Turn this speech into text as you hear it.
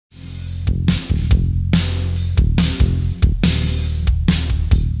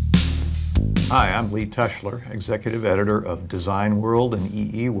Hi, I'm Lee Teschler, Executive Editor of Design World and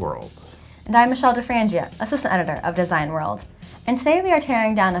EE World. And I'm Michelle DeFrangia, Assistant Editor of Design World. And today we are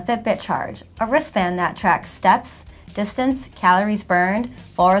tearing down a Fitbit Charge, a wristband that tracks steps, distance, calories burned,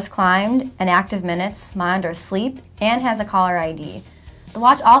 floors climbed, and active minutes, monitors sleep, and has a caller ID. The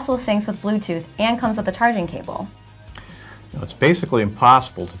watch also syncs with Bluetooth and comes with a charging cable. Now, it's basically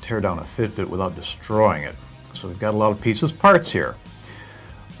impossible to tear down a Fitbit without destroying it. So we've got a lot of pieces, parts here.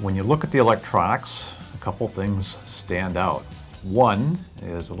 When you look at the electronics, a couple things stand out. One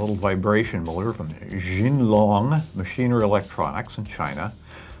is a little vibration motor from Jinlong Machinery Electronics in China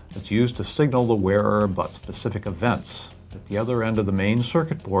that's used to signal the wearer about specific events. At the other end of the main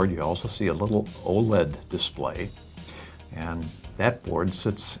circuit board, you also see a little OLED display, and that board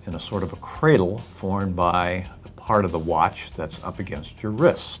sits in a sort of a cradle formed by the part of the watch that's up against your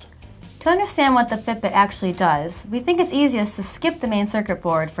wrist. To understand what the Fitbit actually does, we think it's easiest to skip the main circuit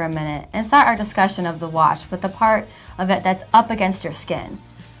board for a minute and start our discussion of the watch with the part of it that's up against your skin.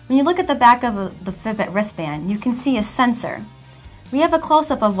 When you look at the back of the Fitbit wristband, you can see a sensor. We have a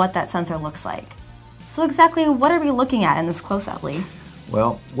close-up of what that sensor looks like. So exactly what are we looking at in this close-up, Lee?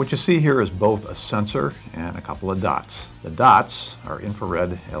 Well, what you see here is both a sensor and a couple of dots. The dots are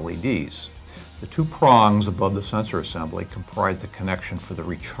infrared LEDs. The two prongs above the sensor assembly comprise the connection for the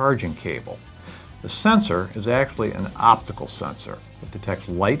recharging cable. The sensor is actually an optical sensor. It detects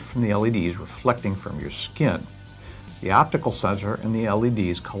light from the LEDs reflecting from your skin. The optical sensor and the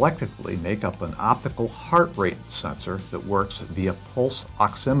LEDs collectively make up an optical heart rate sensor that works via pulse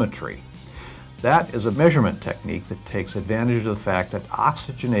oximetry. That is a measurement technique that takes advantage of the fact that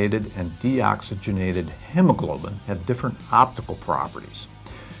oxygenated and deoxygenated hemoglobin have different optical properties.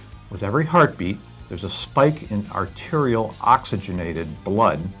 With every heartbeat, there's a spike in arterial oxygenated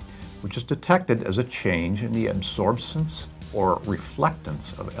blood, which is detected as a change in the absorbance or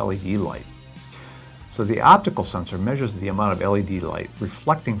reflectance of LED light. So the optical sensor measures the amount of LED light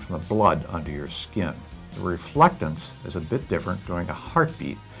reflecting from the blood under your skin. The reflectance is a bit different during a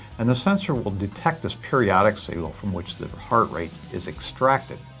heartbeat, and the sensor will detect this periodic signal from which the heart rate is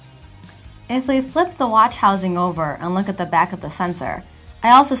extracted. If we flip the watch housing over and look at the back of the sensor,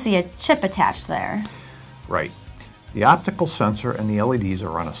 I also see a chip attached there. Right. The optical sensor and the LEDs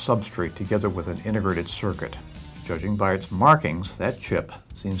are on a substrate together with an integrated circuit. Judging by its markings, that chip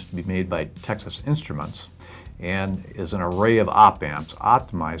seems to be made by Texas Instruments and is an array of op-amps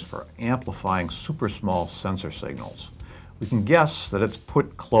optimized for amplifying super small sensor signals. We can guess that it's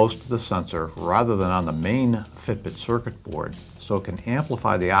put close to the sensor rather than on the main Fitbit circuit board, so it can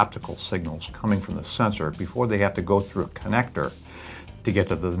amplify the optical signals coming from the sensor before they have to go through a connector to get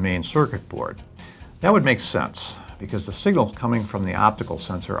to the main circuit board. That would make sense because the signals coming from the optical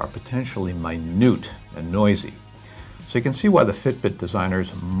sensor are potentially minute and noisy. So you can see why the Fitbit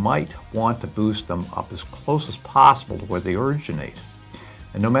designers might want to boost them up as close as possible to where they originate.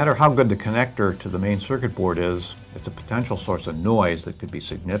 And no matter how good the connector to the main circuit board is, it's a potential source of noise that could be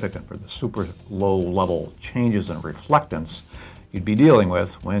significant for the super low level changes in reflectance you'd be dealing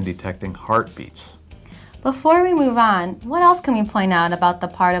with when detecting heartbeats. Before we move on, what else can we point out about the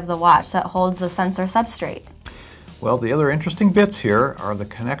part of the watch that holds the sensor substrate? Well, the other interesting bits here are the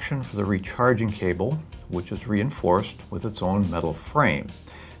connection for the recharging cable, which is reinforced with its own metal frame.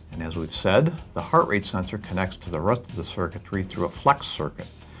 And as we've said, the heart rate sensor connects to the rest of the circuitry through a flex circuit.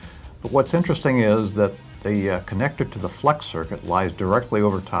 But what's interesting is that the connector to the flex circuit lies directly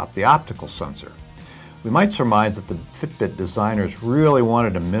over top the optical sensor. We might surmise that the Fitbit designers really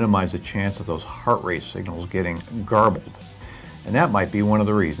wanted to minimize the chance of those heart rate signals getting garbled. And that might be one of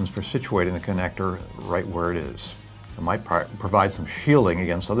the reasons for situating the connector right where it is. It might provide some shielding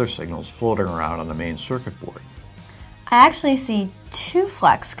against other signals floating around on the main circuit board. I actually see two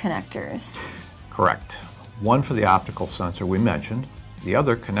flex connectors. Correct. One for the optical sensor we mentioned. The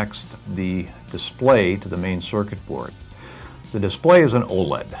other connects the display to the main circuit board. The display is an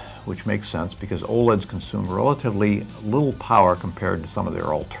OLED, which makes sense because OLEDs consume relatively little power compared to some of their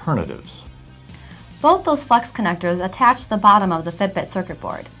alternatives. Both those flex connectors attach to the bottom of the Fitbit circuit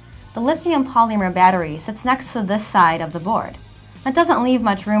board. The lithium polymer battery sits next to this side of the board. That doesn't leave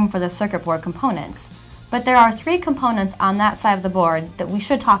much room for the circuit board components, but there are three components on that side of the board that we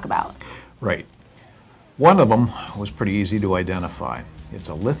should talk about. Right. One of them was pretty easy to identify. It's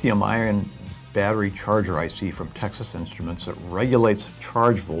a lithium-ion battery charger IC from Texas Instruments that regulates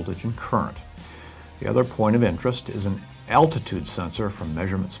charge voltage and current. The other point of interest is an altitude sensor from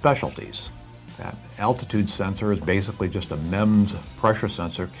Measurement Specialties. That altitude sensor is basically just a MEMS pressure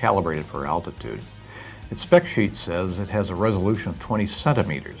sensor calibrated for altitude. Its spec sheet says it has a resolution of 20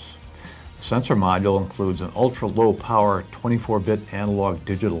 centimeters. The sensor module includes an ultra-low power 24-bit analog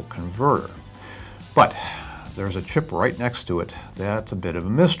digital converter. But there's a chip right next to it that's a bit of a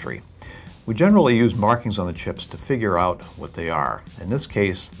mystery. We generally use markings on the chips to figure out what they are. In this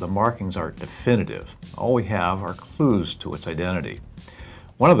case, the markings are definitive. All we have are clues to its identity.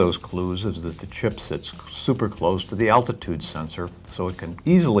 One of those clues is that the chip sits super close to the altitude sensor, so it can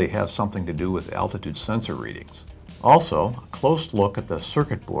easily have something to do with altitude sensor readings. Also, a close look at the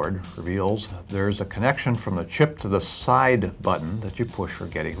circuit board reveals there's a connection from the chip to the side button that you push for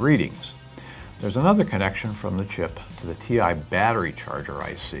getting readings. There's another connection from the chip to the TI battery charger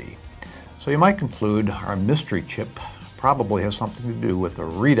IC. So you might conclude our mystery chip probably has something to do with the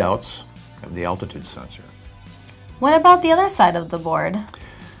readouts of the altitude sensor. What about the other side of the board?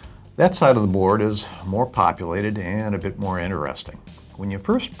 That side of the board is more populated and a bit more interesting. When you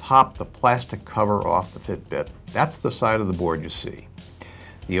first pop the plastic cover off the Fitbit, that's the side of the board you see.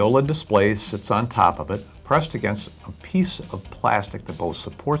 The OLED display sits on top of it, pressed against a piece of plastic that both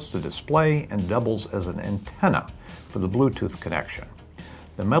supports the display and doubles as an antenna for the Bluetooth connection.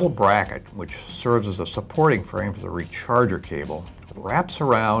 The metal bracket, which serves as a supporting frame for the recharger cable, wraps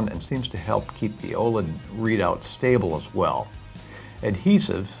around and seems to help keep the OLED readout stable as well.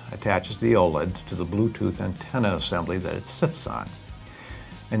 Adhesive attaches the OLED to the Bluetooth antenna assembly that it sits on.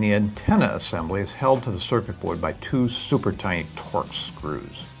 And the antenna assembly is held to the circuit board by two super tiny Torx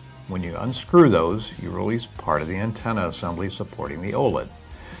screws. When you unscrew those, you release part of the antenna assembly supporting the OLED.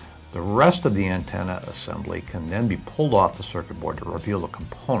 The rest of the antenna assembly can then be pulled off the circuit board to reveal the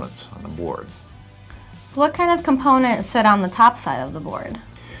components on the board. So what kind of components sit on the top side of the board?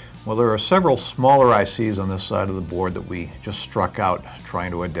 Well, there are several smaller ICs on this side of the board that we just struck out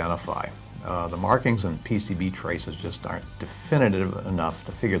trying to identify. The markings and PCB traces just aren't definitive enough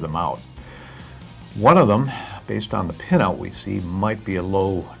to figure them out. One of them, based on the pinout we see, might be a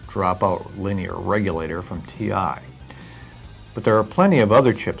low dropout linear regulator from TI. But there are plenty of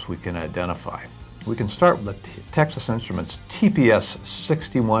other chips we can identify. We can start with the Texas Instruments TPS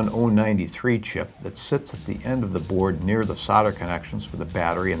 61093 chip that sits at the end of the board near the solder connections for the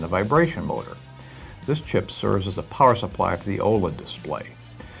battery and the vibration motor. This chip serves as a power supply for the OLED display.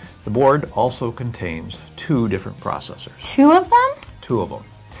 The board also contains two different processors. Two of them? Two of them.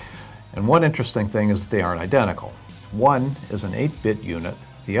 And one interesting thing is that they aren't identical. One is an 8-bit unit,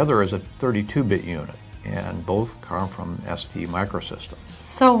 the other is a 32-bit unit, and both come from ST Microsystems.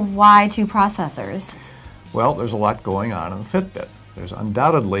 So why two processors? Well, there's a lot going on in the Fitbit. There's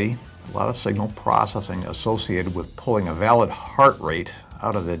undoubtedly a lot of signal processing associated with pulling a valid heart rate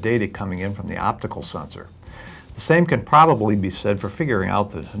out of the data coming in from the optical sensor. The same can probably be said for figuring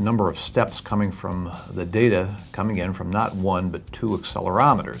out the number of steps coming from the data coming in from not one but two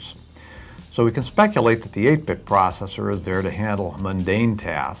accelerometers. So we can speculate that the 8-bit processor is there to handle mundane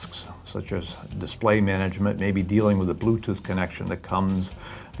tasks, such as display management, maybe dealing with a Bluetooth connection that comes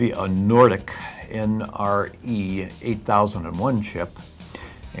via a Nordic NRE 8001 chip,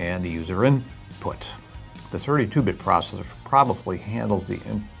 and the user input. The 32-bit processor probably handles the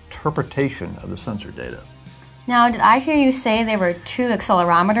interpretation of the sensor data. Now, did I hear you say there were two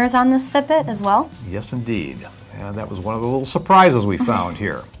accelerometers on this Fitbit as well? Yes, indeed. And that was one of the little surprises we found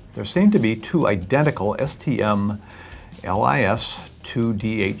here. There seem to be two identical STM LIS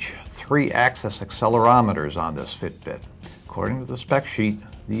 2DH 3-axis accelerometers on this Fitbit. According to the spec sheet,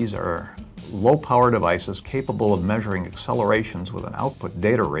 these are low-power devices capable of measuring accelerations with an output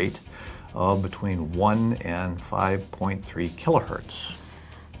data rate of between 1 and 5.3 kilohertz.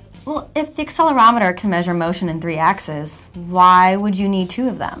 Well, if the accelerometer can measure motion in 3 axes, why would you need two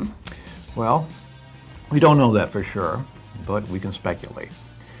of them? Well, we don't know that for sure, but we can speculate.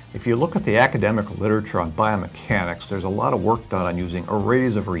 If you look at the academic literature on biomechanics, there's a lot of work done on using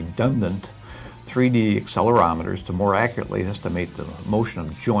arrays of redundant 3D accelerometers to more accurately estimate the motion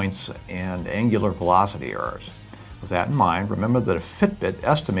of joints and angular velocity errors. With that in mind, remember that a Fitbit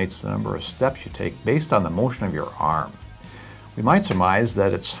estimates the number of steps you take based on the motion of your arm. We might surmise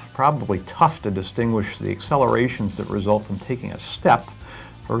that it's probably tough to distinguish the accelerations that result from taking a step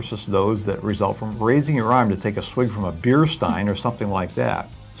versus those that result from raising your arm to take a swig from a beer stein or something like that.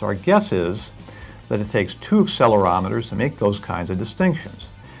 So our guess is that it takes two accelerometers to make those kinds of distinctions.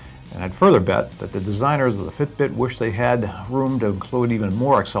 And I'd further bet that the designers of the Fitbit wish they had room to include even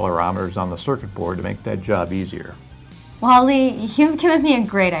more accelerometers on the circuit board to make that job easier. Well, Lee, you've given me a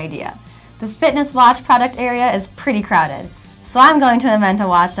great idea. The fitness watch product area is pretty crowded. So I'm going to invent a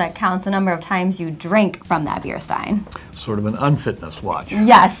watch that counts the number of times you drink from that beer stein. Sort of an unfitness watch.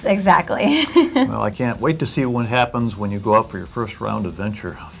 Yes, exactly. Well, I can't wait to see what happens when you go out for your first round of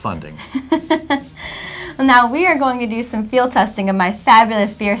venture funding. Now we are going to do some field testing of my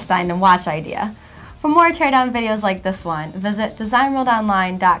fabulous beer stein and watch idea. For more teardown videos like this one, visit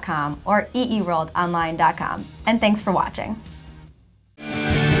designworldonline.com or eeworldonline.com. And thanks for watching.